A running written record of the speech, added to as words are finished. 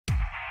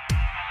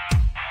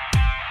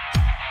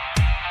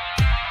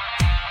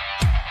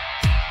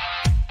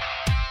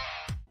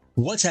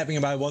What's happening,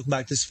 everybody? Welcome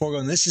back to Forgo,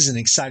 and this is an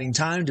exciting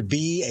time to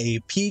be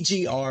a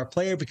PGR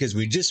player because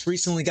we just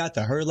recently got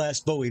the Her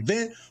Last Bow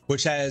event,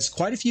 which has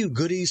quite a few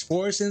goodies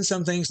for us and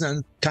some things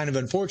kind of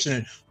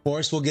unfortunate for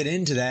us. We'll get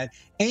into that.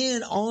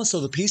 And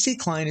also, the PC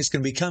client is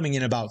going to be coming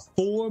in about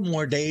 4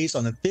 more days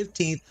on the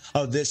 15th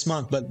of this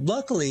month. But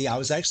luckily, I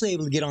was actually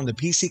able to get on the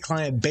PC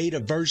client beta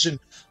version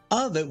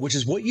of it, which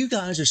is what you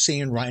guys are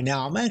seeing right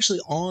now. I'm actually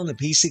on the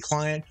PC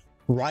client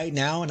right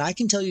now, and I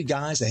can tell you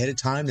guys ahead of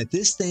time that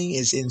this thing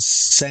is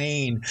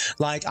insane.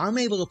 Like, I'm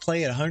able to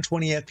play at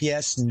 120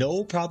 FPS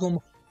no problem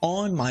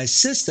on my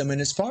system. And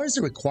as far as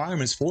the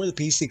requirements for the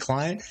PC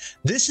client,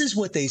 this is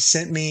what they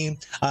sent me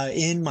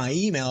in my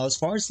email as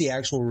far as the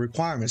actual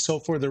requirements. So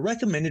for the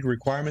recommended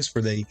requirements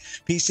for the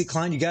PC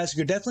client, you guys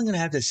are definitely going to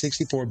have the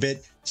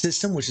 64-bit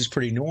system, which is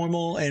pretty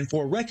normal. And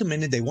for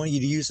recommended, they want you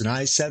to use an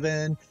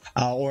i7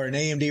 or an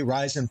AMD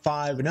Ryzen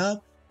 5 and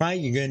up. Right,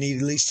 you're going to need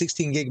at least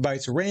 16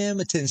 gigabytes of RAM,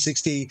 a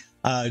 1060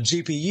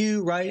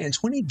 GPU, right, and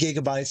 20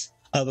 gigabytes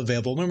of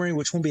available memory,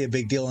 which won't be a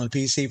big deal on a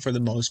PC for the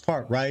most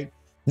part, right?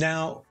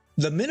 Now,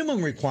 the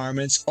minimum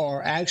requirements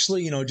are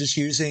actually, just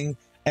using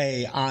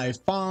a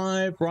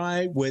i5,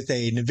 right, with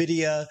a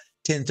NVIDIA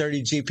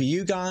 1030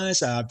 GPU,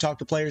 guys. I've talked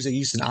to players that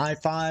use an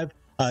i5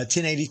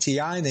 1080 Ti,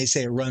 and they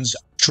say it runs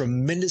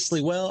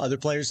tremendously well. Other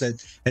players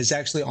that is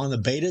actually on the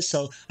beta.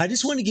 So I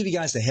just want to give you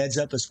guys a heads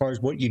up as far as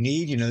what you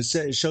need.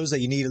 It shows that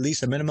you need at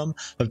least a minimum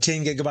of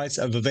 10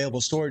 gigabytes of available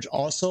storage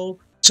also.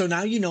 So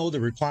now you know the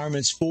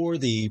requirements for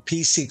the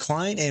PC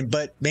client.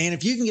 But man,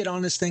 if you can get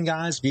on this thing,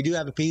 guys, if you do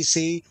have a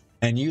PC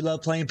and you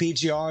love playing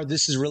PGR,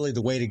 this is really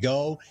the way to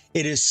go.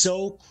 It is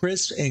so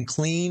crisp and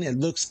clean. It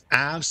looks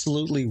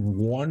absolutely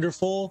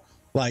wonderful.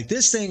 Like,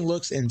 this thing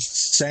looks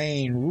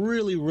insane.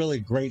 Really, really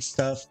great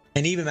stuff.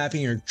 And even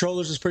mapping your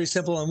controllers is pretty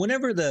simple. And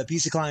whenever the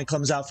PC client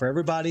comes out for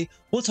everybody,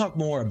 we'll talk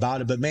more about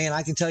it. But man,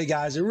 I can tell you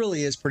guys, it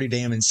really is pretty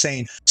damn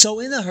insane.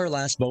 So in the Her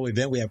Last Bow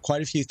event, we have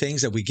quite a few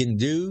things that we can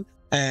do.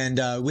 And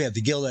we have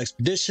the Guild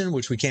Expedition,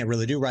 which we can't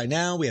really do right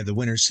now. We have the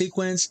Winter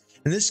Sequence.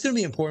 And this is going to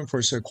be important for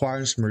us to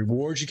acquire some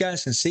rewards. You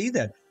guys can see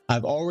that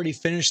I've already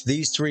finished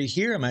these 3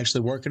 here. I'm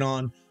actually working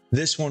on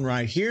this one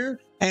right here.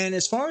 And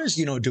as far as,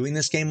 doing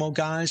this game mode,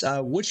 guys,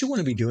 what you want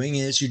to be doing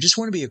is you just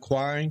want to be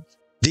acquiring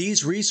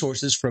these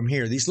resources from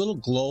here. These little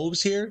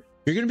globes here,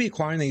 you're going to be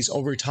acquiring these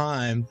over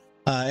time,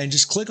 and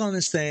just click on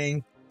this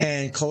thing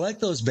and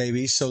collect those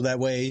babies so that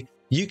way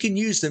you can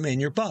use them in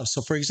your buffs.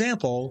 So for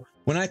example,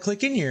 when I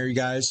click in here, you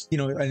guys,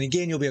 and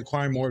again, you'll be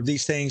acquiring more of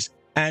these things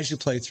as you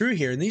play through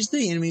here. And these are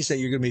the enemies that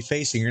you're going to be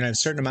facing. You're going to have a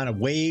certain amount of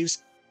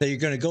waves that you're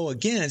going to go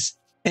against.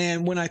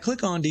 And when I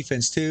click on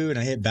Defense 2 and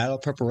I hit Battle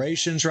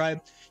Preparations, right,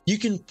 you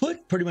can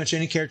put pretty much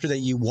any character that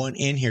you want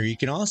in here. You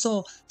can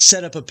also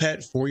set up a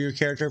pet for your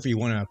character if you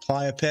want to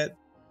apply a pet.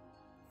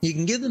 You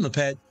can give them a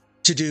pet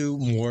to do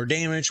more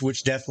damage,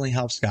 which definitely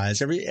helps,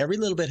 guys. Every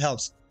little bit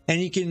helps. And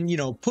you can,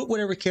 put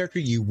whatever character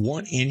you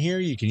want in here.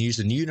 You can use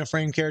a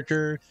Uniframe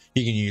character.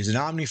 You can use an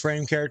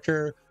Omniframe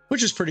character,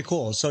 which is pretty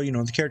cool. So,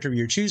 the character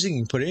you're choosing,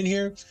 you can put it in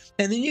here.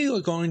 And then you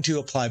are going to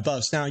apply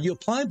buffs. Now, you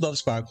apply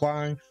buffs by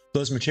acquiring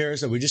those materials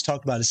that we just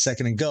talked about a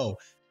second ago.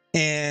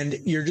 And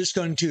you're just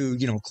going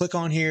to, click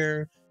on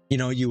here,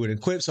 you would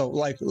equip. So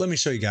like, let me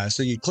show you guys.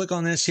 So you click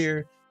on this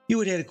here, you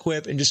would hit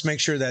equip and just make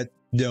sure that,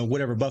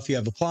 whatever buff you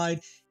have applied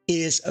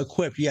is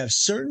equipped. You have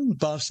certain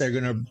buffs that are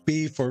going to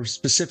be for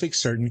specific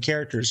certain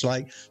characters.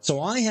 Like,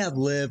 so I have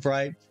Liv,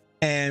 right?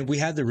 And we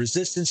have the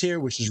resistance here,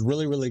 which is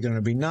really, really going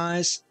to be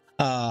nice.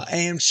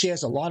 And she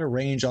has a lot of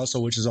range also,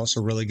 which is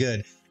also really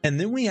good. And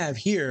then we have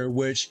here,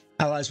 which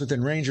allies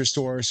within range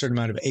restore a certain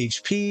amount of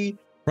HP,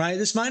 right?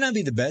 This might not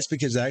be the best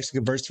because it actually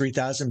converts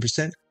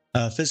 3,000%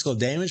 physical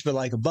damage, but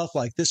like a buff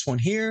like this one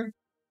here,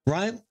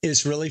 right,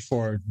 is really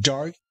for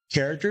dark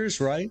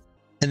characters, right?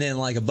 And then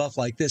like a buff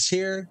like this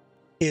here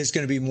is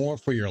going to be more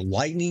for your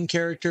lightning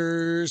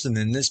characters. And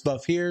then this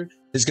buff here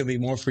is going to be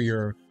more for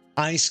your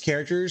ice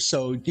characters.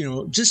 So,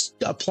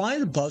 just apply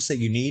the buffs that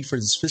you need for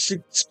the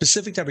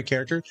specific type of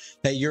character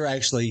that you're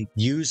actually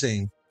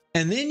using.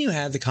 And then you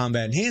have the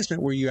combat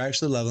enhancement where you're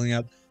actually leveling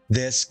up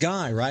this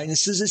guy, right? And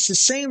it's the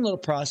same little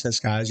process,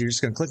 guys. You're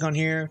just going to click on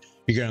here.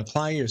 You're going to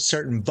apply your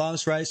certain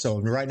buffs, right? So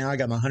right now I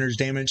got my 100's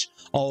damage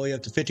all the way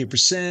up to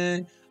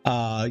 50%.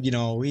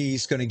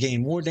 He's going to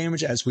gain more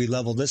damage as we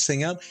level this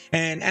thing up.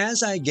 And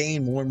as I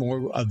gain more and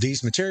more of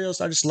these materials,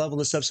 I just level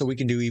this up so we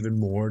can do even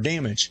more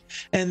damage.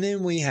 And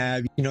then we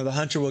have, the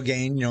hunter will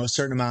gain, a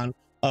certain amount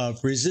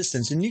of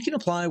resistance. And you can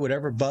apply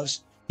whatever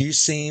buffs you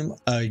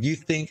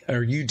think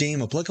or you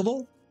deem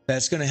applicable.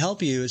 That's going to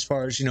help you as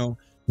far as,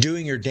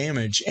 doing your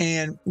damage.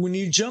 And when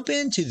you jump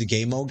into the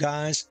game mode,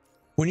 guys,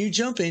 when you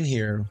jump in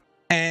here,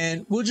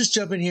 and we'll just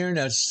jump in here and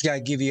I just got to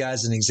give you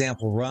guys an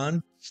example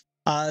run.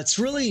 It's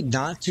really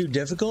not too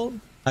difficult.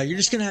 You're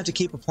just going to have to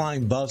keep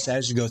applying buffs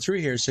as you go through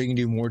here so you can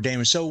do more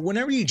damage. So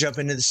whenever you jump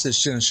into this,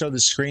 it's going to show the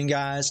screen,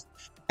 guys,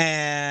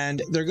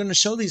 and they're going to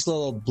show these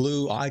little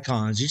blue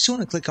icons. You just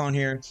want to click on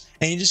here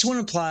and you just want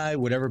to apply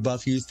whatever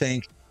buff you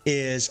think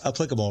is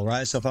applicable,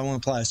 right? So if I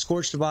want to apply a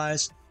Scorch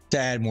Device to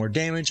add more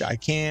damage, I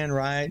can,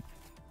 right?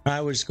 All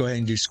right, we'll just go ahead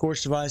and do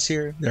Scorch Device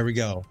here. There we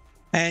go.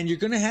 And you're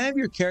going to have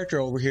your character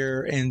over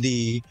here in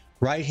the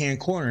right-hand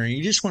corner. And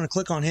you just want to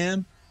click on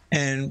him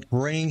and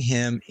bring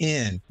him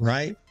in,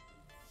 right?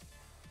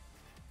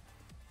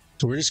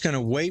 So we're just going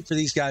to wait for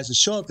these guys to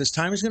show up. This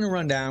timer's going to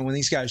run down. When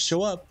these guys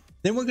show up,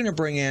 then we're going to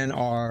bring in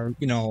our,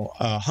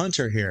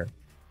 hunter here.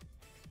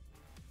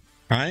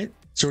 All right.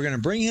 So we're going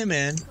to bring him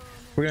in.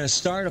 We're going to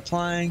start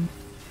applying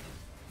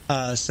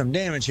some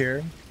damage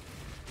here.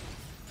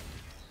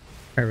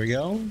 There we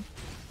go.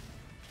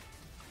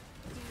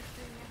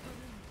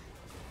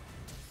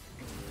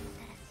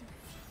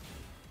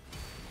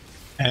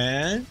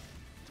 And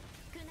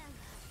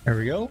there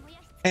we go.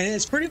 And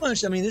it's pretty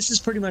much, I mean, this is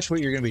pretty much what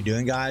you're going to be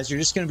doing, guys. You're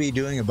just going to be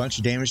doing a bunch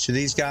of damage to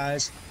these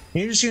guys.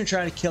 And you're just going to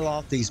try to kill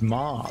off these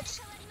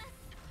mobs.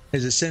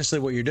 Is essentially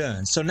what you're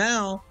doing. So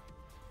now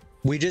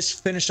we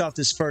just finished off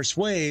this first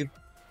wave,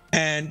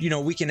 and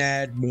we can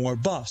add more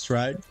buffs,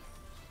 right?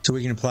 So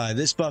we can apply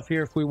this buff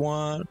here if we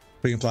want.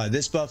 We can apply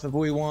this buff if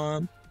we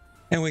want,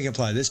 and we can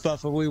apply this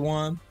buff if we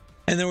want.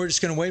 And then we're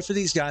just going to wait for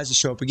these guys to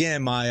show up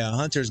again. My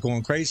hunter's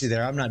going crazy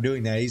there. I'm not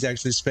doing that. He's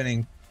actually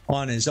spinning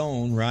on his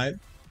own, right?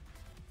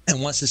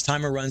 And once this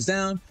timer runs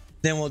down,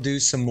 then we'll do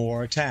some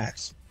more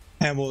attacks,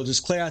 and we'll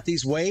just clear out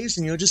these waves,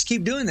 and you'll just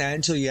keep doing that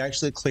until you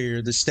actually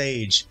clear the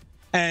stage.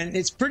 And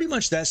it's pretty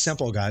much that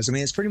simple, guys. I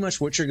mean, it's pretty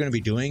much what you're going to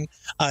be doing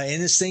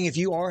in this thing. If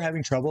you are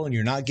having trouble and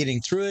you're not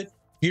getting through it,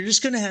 you're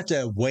just going to have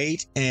to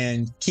wait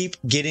and keep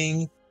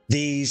getting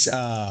these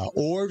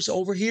orbs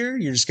over here.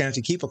 You're just going to have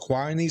to keep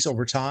acquiring these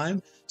over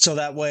time. So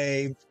that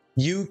way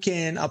you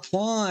can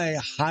apply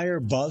higher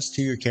buffs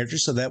to your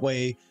characters. So that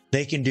way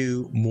they can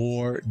do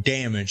more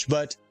damage.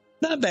 But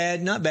not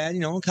bad, not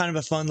bad. Kind of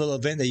a fun little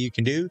event that you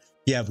can do.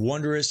 You have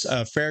Wondrous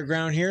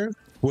Fairground here,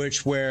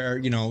 where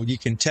you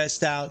can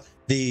test out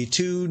the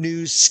 2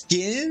 new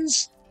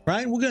skins,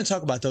 right? We're going to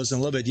talk about those in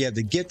a little bit. You have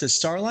the Gift of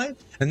Starlight,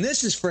 and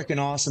this is freaking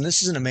awesome.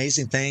 This is an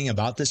amazing thing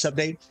about this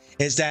update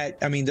is that,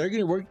 I mean, they're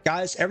going to work,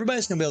 guys.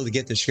 Everybody's going to be able to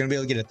get this. You're going to be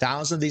able to get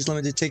 1,000 of these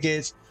limited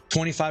tickets,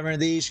 2,500 of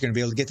these. You're going to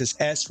be able to get this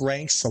S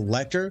rank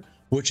selector,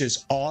 which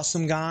is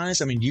awesome,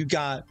 guys. I mean, you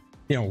got,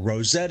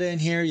 Rosetta in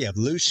here. You have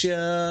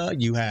Lucia.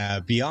 You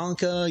have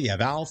Bianca. You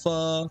have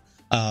Alpha,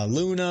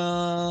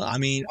 Luna. I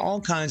mean,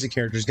 all kinds of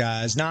characters,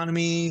 guys.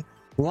 Nanami.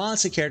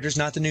 Lots of characters,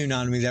 not the new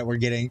Nanami that we're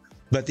getting,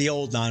 but the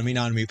old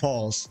Nanami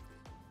Pulse,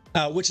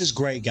 which is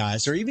great,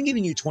 guys. They're even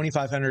giving you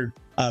 2,500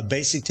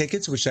 basic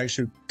tickets, which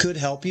actually could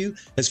help you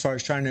as far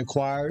as trying to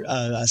acquire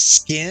a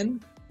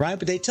skin, right?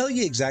 But they tell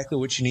you exactly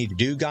what you need to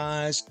do,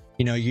 guys.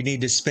 You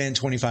need to spend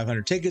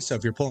 2,500 tickets. So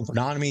if you're pulling for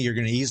Nanami, you're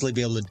going to easily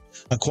be able to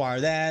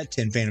acquire that.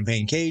 10 Phantom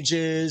Pain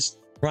cages,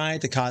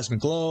 right? The Cosmic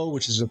Glow,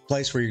 which is a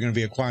place where you're going to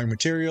be acquiring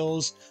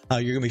materials.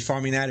 You're going to be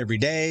farming that every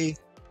day.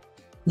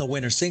 The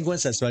winter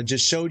sequence, that's what I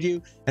just showed you,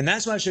 and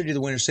that's why I showed you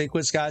the winter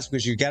sequence, guys,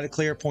 because you got to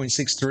clear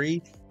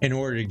 0.63 in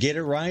order to get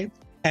it right.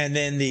 And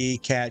then the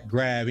cat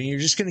grab, and you're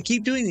just going to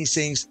keep doing these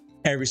things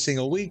every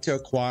single week to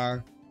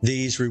acquire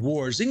these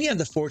rewards. Then you have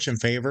the fortune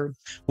favor,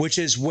 which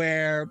is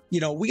where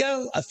we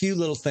got a few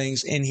little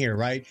things in here,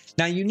 right?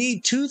 Now you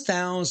need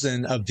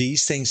 2,000 of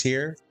these things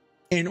here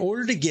in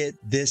order to get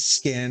this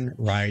skin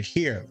right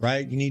here,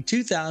 right? You need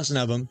 2,000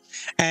 of them,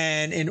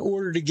 and in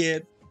order to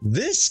get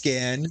this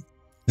skin,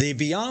 the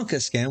Bianca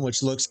skin,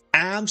 which looks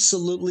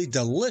absolutely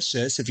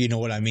delicious, if you know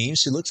what I mean.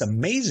 She looks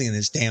amazing in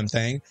this damn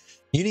thing.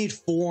 You need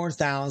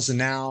 4,000.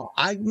 Now,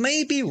 I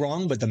may be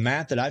wrong, but the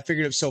math that I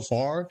figured up so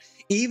far,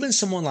 even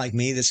someone like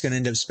me that's going to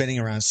end up spending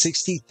around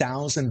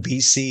 60,000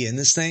 BC in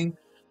this thing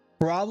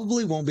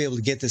probably won't be able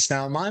to get this.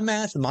 Now, my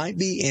math might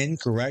be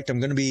incorrect. I'm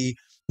going to be,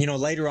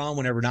 later on,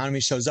 whenever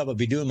Nanami shows up, I'll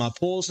be doing my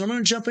pulls, and I'm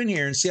going to jump in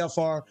here and see how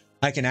far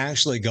I can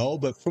actually go.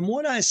 But from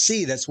what I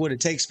see, that's what it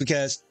takes,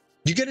 because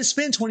you got to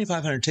spend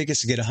 2,500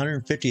 tickets to get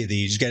 150 of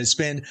these. You got to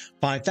spend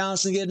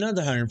 5,000 to get another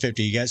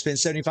 150. You got to spend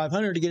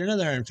 7,500 to get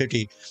another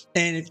 150.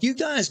 And if you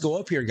guys go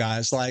up here,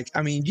 guys,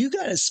 you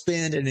got to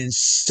spend an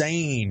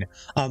insane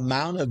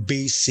amount of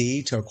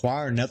BC to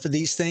acquire enough of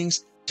these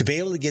things to be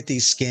able to get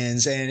these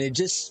skins. And it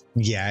just,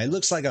 it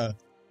looks like a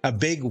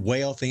big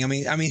whale thing. I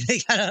mean, they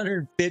got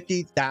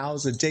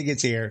 150,000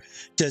 tickets here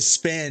to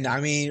spend.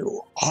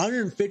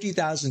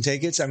 150,000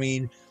 tickets.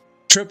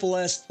 Triple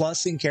S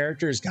plusing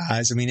characters,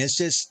 guys.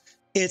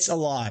 It's a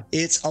lot.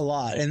 It's a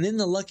lot. And then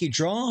the lucky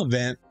draw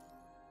event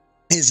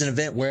is an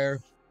event where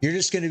you're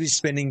just going to be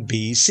spending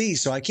BC.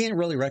 So I can't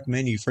really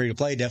recommend you free to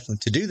play definitely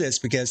to do this,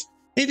 because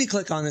if you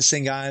click on this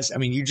thing, guys,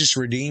 you just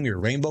redeem your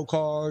rainbow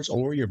cards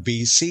or your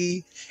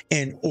BC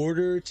in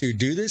order to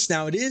do this.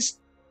 Now it is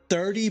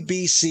 30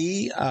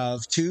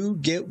 BC to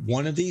get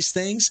one of these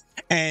things.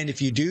 And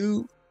if you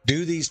do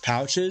these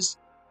pouches,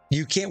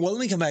 you can't, well,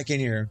 let me come back in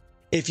here.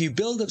 If you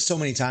build up so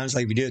many times,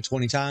 like if you do it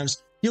 20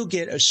 times, you'll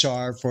get a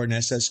shard for an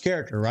SS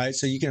character, right?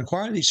 So you can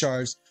acquire these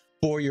shards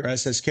for your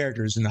SS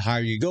characters, and the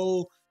higher you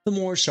go, the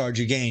more shards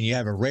you gain. You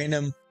have a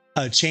random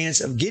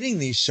chance of getting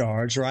these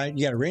shards, right?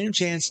 You got a random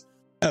chance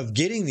of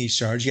getting these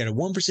shards. You got a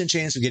 1%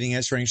 chance of getting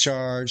S rank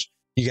shards.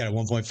 You got a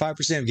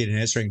 1.5% of getting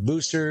S rank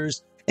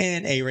boosters.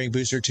 and A rank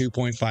booster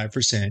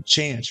 2.5%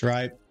 chance,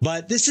 right?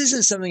 But this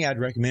isn't something I'd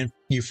recommend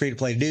you free to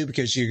play to do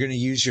because you're going to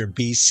use your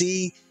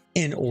BC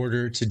in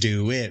order to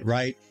do it,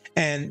 right?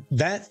 And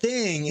that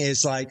thing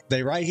is like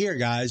they right here,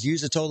 guys,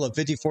 use a total of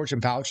 50 fortune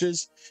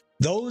pouches.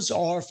 Those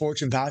are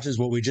fortune pouches,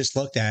 what we just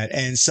looked at.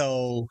 And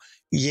so,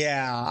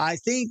 yeah, I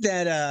think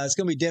that it's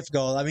going to be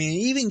difficult. I mean,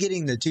 even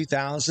getting the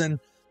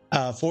 2,000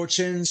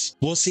 fortunes,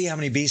 we'll see how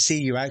many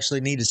BC you actually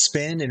need to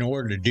spend in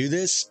order to do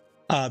this.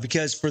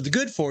 Because for the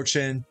good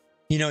fortune,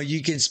 you know,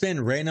 you can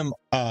spend random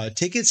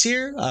tickets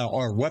here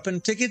or weapon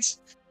tickets,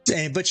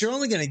 but you're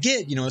only going to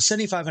get, you know,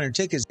 7,500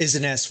 tickets is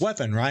an S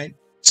weapon, right?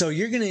 So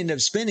you're going to end up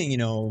spending, you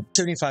know,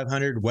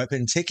 7,500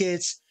 weapon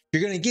tickets.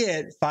 You're going to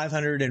get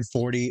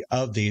 540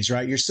 of these,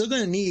 right? You're still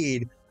going to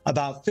need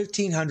about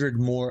 1,500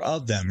 more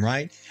of them,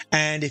 right?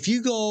 And if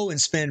you go and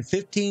spend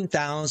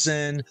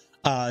 15,000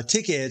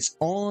 tickets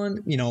on,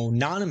 you know,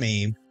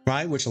 Nanami,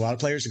 right, which a lot of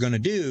players are going to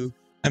do,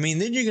 I mean,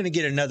 then you're going to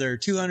get another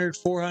 200,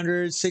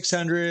 400,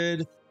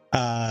 600,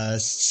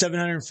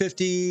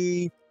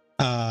 750,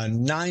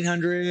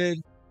 900,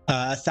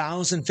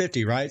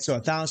 1,050, right? So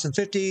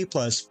 1,050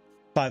 plus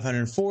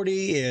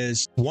 540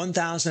 is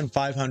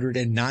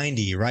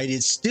 1,590, right?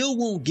 It still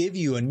won't give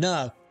you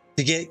enough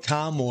to get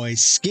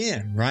Kamui's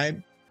skin, right?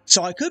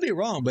 So I could be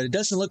wrong, but it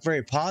doesn't look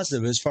very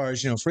positive as far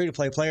as, you know,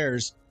 free-to-play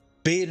players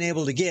being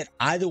able to get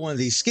either one of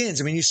these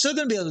skins. I mean, you're still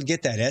going to be able to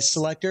get that S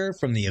selector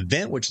from the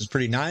event, which is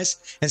pretty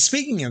nice. And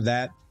speaking of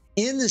that,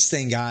 in this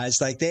thing,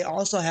 guys, like they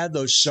also have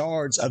those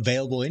shards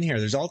available in here.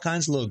 There's all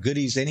kinds of little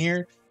goodies in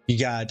here. You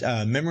got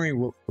memory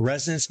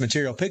resonance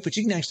material pick, but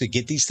you can actually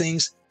get these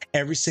things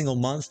every single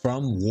month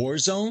from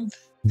Warzone.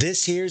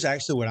 This here is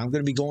actually what I'm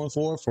going to be going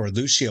for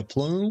Lucia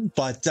Plume.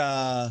 But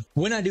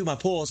when I do my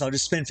pulls, I'll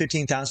just spend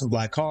 15,000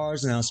 black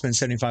cards and I'll spend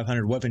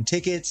 7,500 weapon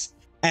tickets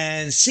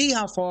and see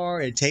how far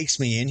it takes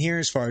me in here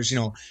as far as, you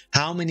know,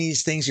 how many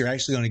things you're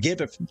actually going to get.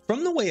 But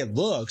from the way it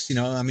looks, you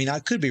know, I mean, I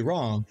could be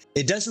wrong.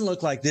 It doesn't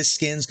look like this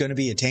skin's going to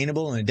be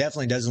attainable, and it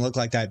definitely doesn't look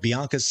like that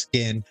Bianca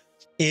skin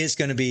is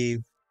going to be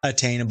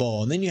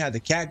attainable. And then you have the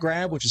cat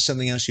grab, which is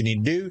something else you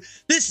need to do.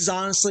 This is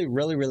honestly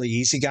really, really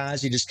easy,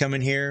 guys. You just come in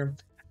here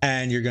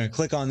and you're going to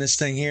click on this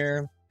thing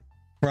here,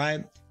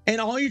 right? And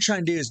all you're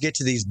trying to do is get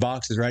to these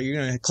boxes, right?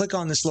 You're going to click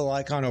on this little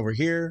icon over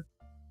here,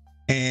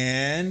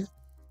 and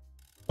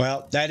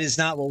well, that is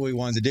not what we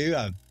wanted to do.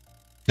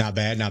 Not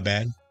bad, not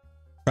bad,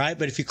 right?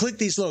 But if you click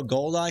these little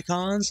gold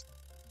icons,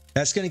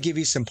 that's going to give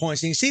you some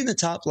points. And you can see in the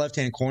top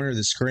left-hand corner of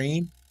the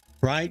screen,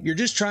 right? You're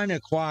just trying to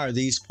acquire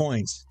these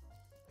points,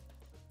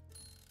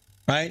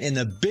 right? And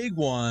the big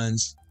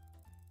ones,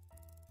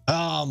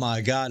 oh my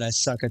God, I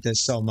suck at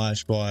this so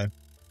much, boy.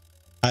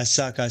 I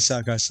suck.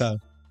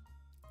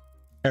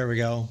 There we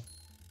go.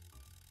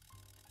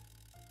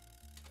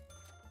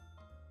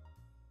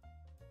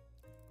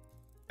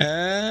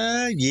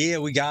 Yeah,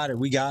 we got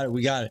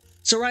it.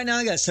 So right now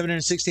I got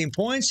 716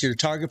 points. Your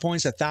target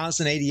points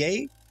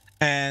 1,088,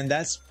 and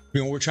that's,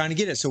 you know, we're trying to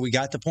get it. So we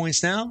got the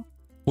points now.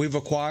 We've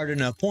acquired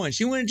enough points.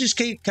 You want to just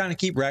keep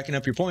racking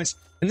up your points,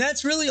 and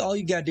that's really all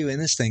you got to do in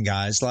this thing,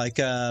 guys. Like,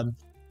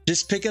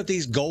 just pick up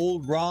these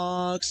gold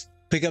rocks,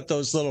 pick up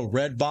those little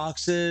red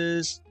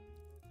boxes,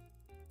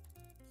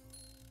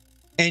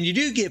 and you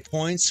do get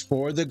points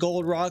for the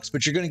gold rocks,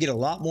 but you're going to get a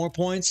lot more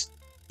points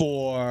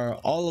for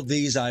all of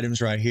these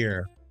items right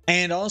here.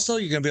 And also,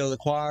 you're going to be able to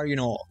acquire, you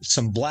know,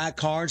 some black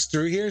cards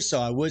through here. So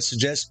I would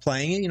suggest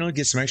playing it, you know,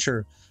 get some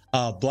extra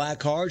black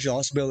cards. You'll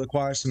also be able to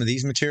acquire some of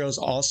these materials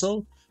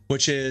also,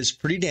 which is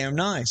pretty damn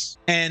nice.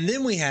 And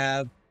then we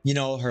have, you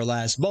know, her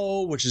last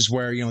bow, which is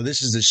where, you know,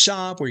 this is the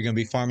shop where you're going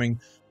to be farming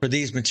for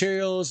these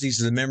materials.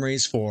 These are the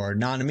memories for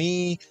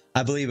Nanami,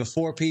 I believe a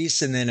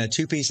 4-piece and then a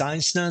 2-piece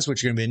Einsteins,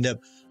 which you're going to end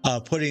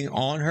up putting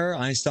on her,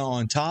 Einstein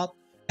on top.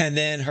 And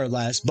then her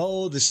last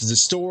bow. This is the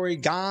story,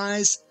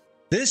 guys.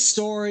 This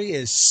story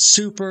is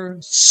super,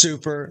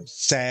 super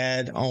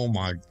sad. Oh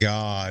my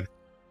God.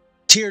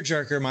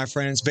 Tearjerker, my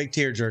friends, big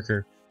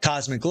tearjerker.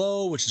 Cosmic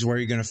Glow, which is where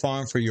you're going to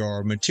farm for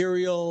your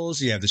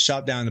materials. You have the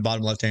shop down in the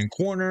bottom left-hand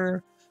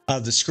corner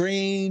of the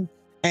screen.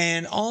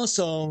 And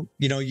also,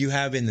 you know, you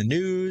have in the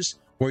news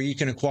where you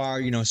can acquire,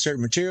 you know,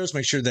 certain materials.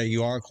 Make sure that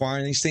you are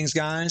acquiring these things,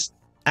 guys,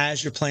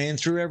 as you're playing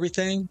through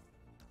everything,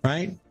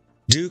 right?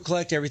 Do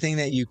collect everything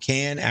that you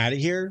can out of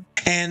here.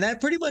 And that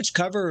pretty much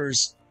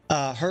covers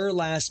her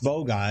last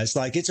bow, guys.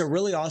 Like, it's a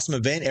really awesome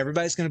event.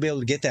 Everybody's going to be able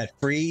to get that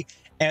free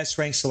S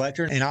rank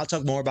selector, and I'll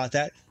talk more about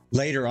that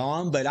later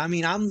on. But I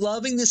mean, I'm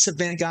loving this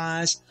event,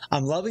 guys.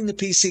 I'm loving the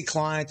PC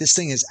client. This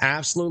thing is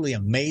absolutely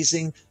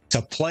amazing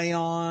to play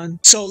on.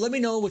 So let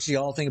me know what you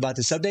all think about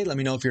this update. Let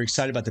me know if you're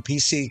excited about the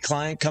PC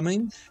client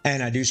coming.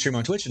 And I do stream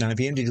on Twitch at 9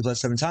 p.m.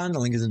 DD+7 time. The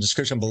link is in the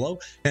description below.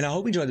 And I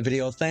hope you enjoyed the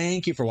video.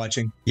 Thank you for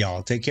watching.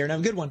 Y'all take care and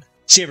have a good one.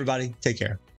 See everybody. Take care.